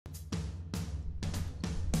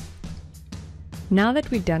Now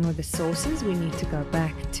that we're done with the sources, we need to go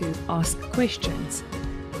back to ask questions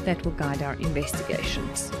that will guide our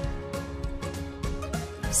investigations.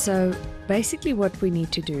 So basically what we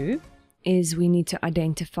need to do is we need to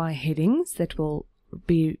identify headings that will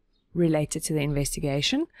be related to the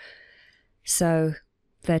investigation. So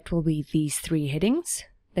that will be these 3 headings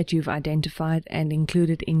that you've identified and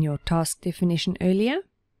included in your task definition earlier.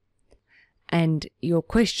 And your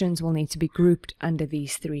questions will need to be grouped under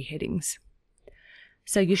these 3 headings.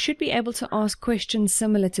 So you should be able to ask questions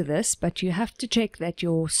similar to this, but you have to check that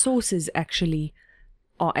your sources actually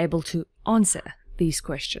are able to answer these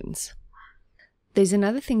questions. There's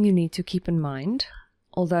another thing you need to keep in mind,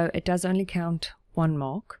 although it does only count 1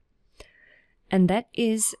 mark, and that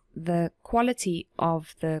is the quality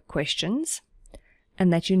of the questions,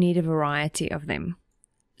 and that you need a variety of them.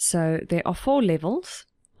 So there are 4 levels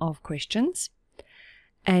of questions,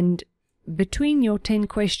 and between your 10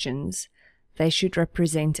 questions, they should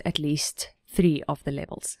represent at least 3 of the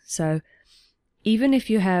levels. So even if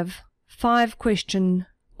you have 5 question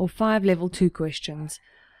or 5 level 2 questions,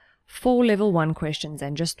 4 level 1 questions,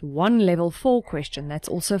 and just 1 level 4 question, that's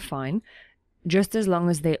also fine, just as long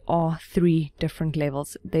as there are 3 different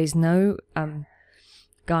levels. There's no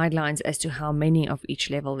guidelines as to how many of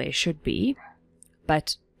each level there should be,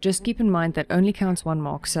 but just keep in mind that only counts 1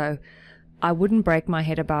 mark, so I wouldn't break my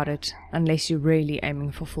head about it unless you're really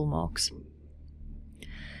aiming for full marks.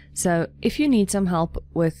 So if you need some help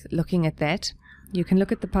with looking at that, you can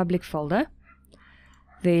look at the public folder.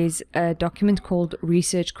 There's a document called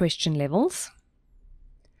Research Question Levels,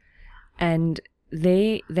 and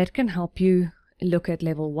that can help you look at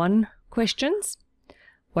level 1 questions.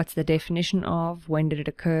 What's the definition of? When did it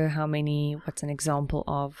occur? How many? What's an example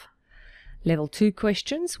of? Level 2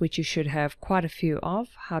 questions, which you should have quite a few of.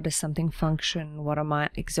 How does something function? What are my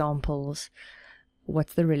examples?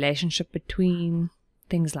 What's the relationship between?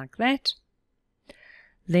 Things like that.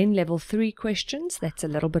 Then level 3 questions, that's a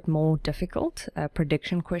little bit more difficult.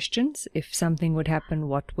 Prediction questions. If something would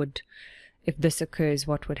happen, if this occurs,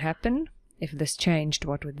 what would happen? If this changed,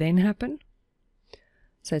 what would then happen?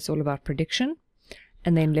 So it's all about prediction.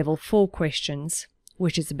 And then level 4 questions,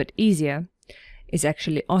 which is a bit easier, is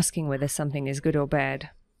actually asking whether something is good or bad,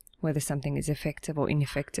 whether something is effective or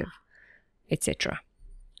ineffective, etc.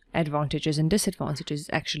 Advantages and disadvantages is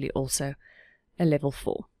actually also a level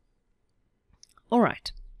 4.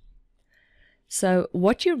 Alright, so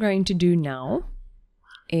what you're going to do now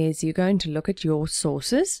is you're going to look at your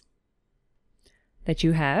sources that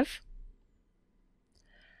you have,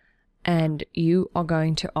 and you are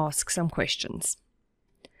going to ask some questions.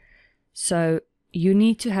 So you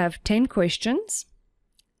need to have 10 questions,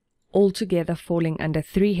 altogether falling under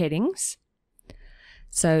 3 headings.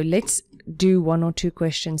 So let's do 1 or 2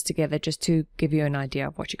 questions together just to give you an idea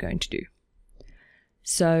of what you're going to do.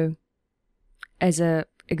 So as an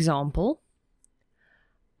example,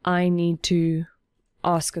 I need to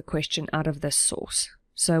ask a question out of this source.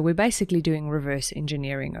 So we're basically doing reverse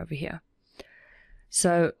engineering over here.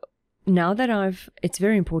 So now that it's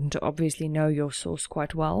very important to obviously know your source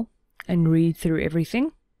quite well and read through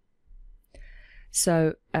everything.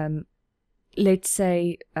 So let's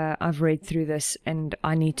say I've read through this and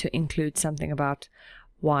I need to include something about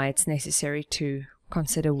why it's necessary to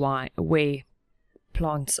consider where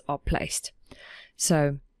plants are placed.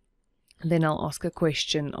 So then I'll ask a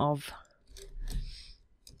question of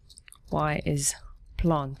why is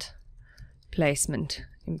plant placement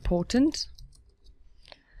important?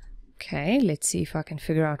 Okay, let's see if I can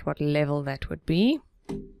figure out what level that would be.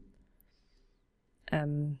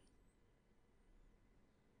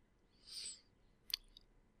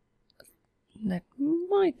 That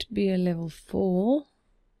might be a level 4,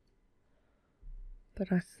 but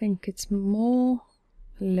I think it's more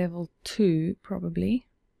level 2 probably,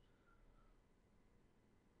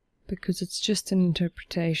 because it's just an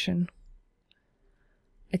interpretation.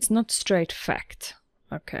 It's not straight fact.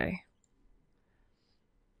 Okay.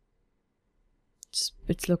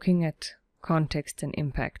 It's looking at context and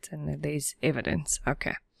impact, and there's evidence.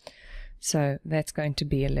 Okay. So that's going to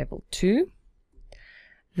be a level 2.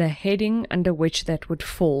 The heading under which that would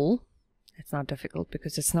fall, it's not difficult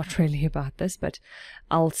because it's not really about this, but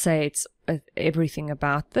I'll say it's everything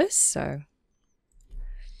about this. So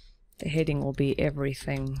the heading will be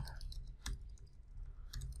everything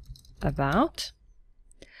about.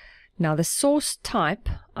 Now the source type,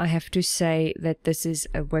 I have to say that this is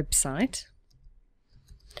a website,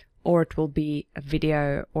 or it will be a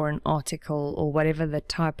video or an article or whatever the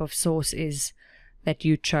type of source is that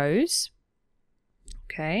you chose.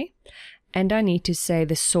 Okay, and I need to say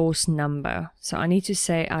the source number. So I need to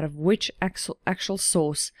say out of which actual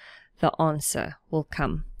source the answer will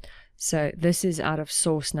come. So this is out of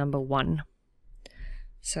source number 1.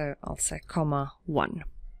 So I'll say comma 1.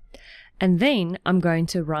 And then I'm going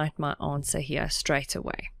to write my answer here straight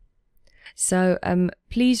away. So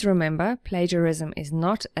please remember, plagiarism is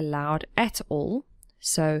not allowed at all.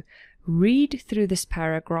 So read through this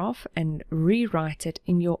paragraph and rewrite it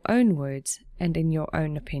in your own words and in your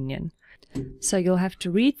own opinion. So you'll have to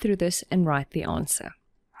read through this and write the answer.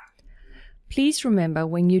 Please remember,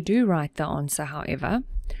 when you do write the answer, however,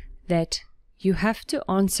 that you have to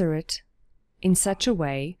answer it in such a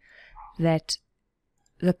way that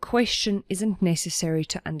the question isn't necessary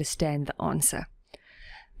to understand the answer.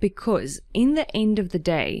 Because in the end of the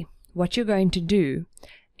day, what you're going to do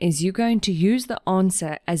is you're going to use the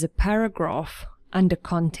answer as a paragraph under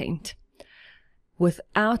content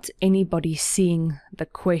without anybody seeing the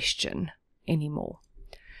question anymore.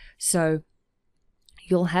 So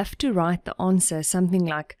you'll have to write the answer something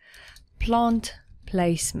like, plant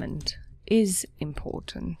placement is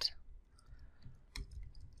important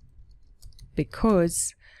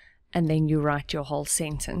because, and then you write your whole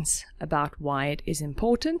sentence about why it is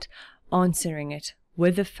important, answering it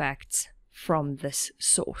with the facts from this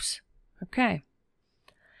source. Okay.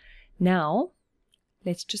 Now,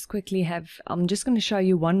 let's just quickly I'm just going to show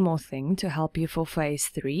you one more thing to help you for phase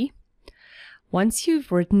 3. Once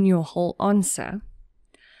you've written your whole answer,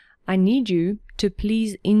 I need you to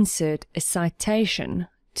please insert a citation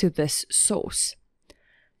to this source.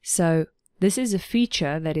 So this is a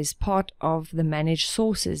feature that is part of the managed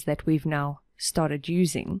sources that we've now started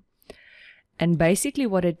using. And basically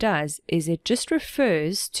what it does is it just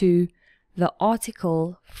refers to the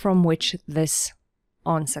article from which this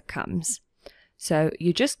answer comes. So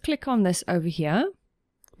you just click on this over here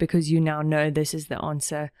because you now know this is the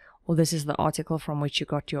answer, or this is the article from which you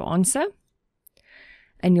got your answer.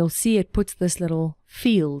 And you'll see it puts this little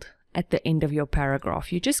field at the end of your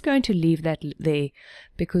paragraph. You're just going to leave that there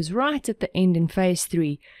because right at the end in phase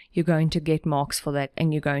 3, you're going to get marks for that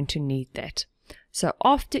and you're going to need that. So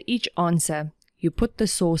after each answer, you put the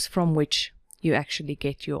source from which you actually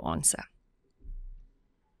get your answer.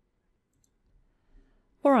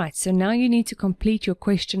 Alright, so now you need to complete your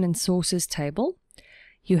question and sources table.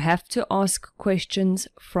 You have to ask questions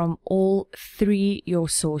from all 3 your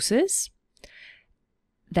sources.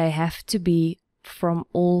 They have to be from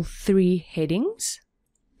all 3 headings,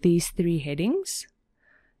 these 3 headings,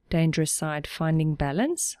 dangerous side, finding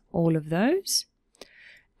balance, all of those.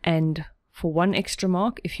 And for 1 extra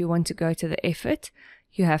mark, if you want to go to the effort,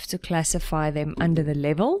 you have to classify them under the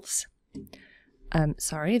levels.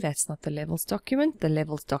 Sorry, that's not the levels document. The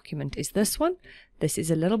levels document is this one. This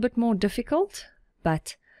is a little bit more difficult,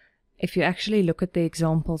 but if you actually look at the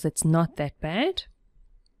examples, it's not that bad.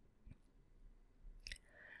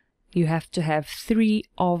 You have to have 3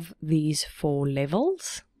 of these 4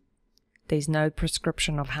 levels. There's no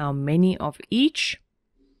prescription of how many of each.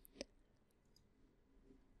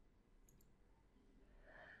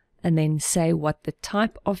 And then say what the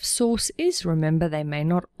type of source is. Remember, they may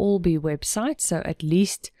not all be websites, so at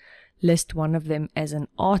least list one of them as an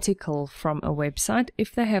article from a website.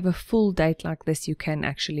 If they have a full date like this, you can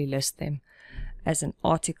actually list them as an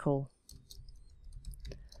article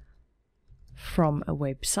from a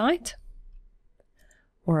website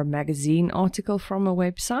or a magazine article from a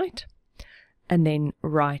website, and then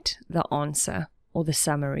write the answer or the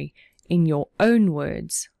summary in your own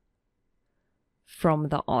words from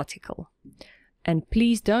the article. And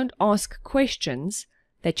please don't ask questions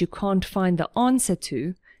that you can't find the answer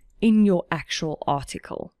to in your actual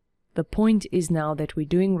article. The point is now that we're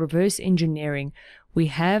doing reverse engineering. We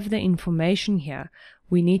have the information here.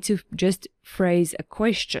 We need to just phrase a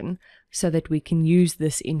question so that we can use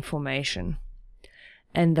this information.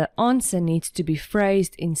 And the answer needs to be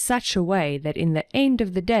phrased in such a way that in the end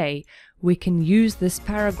of the day, we can use this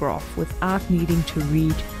paragraph without needing to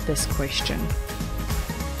read this question.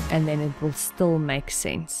 And then it will still make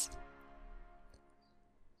sense.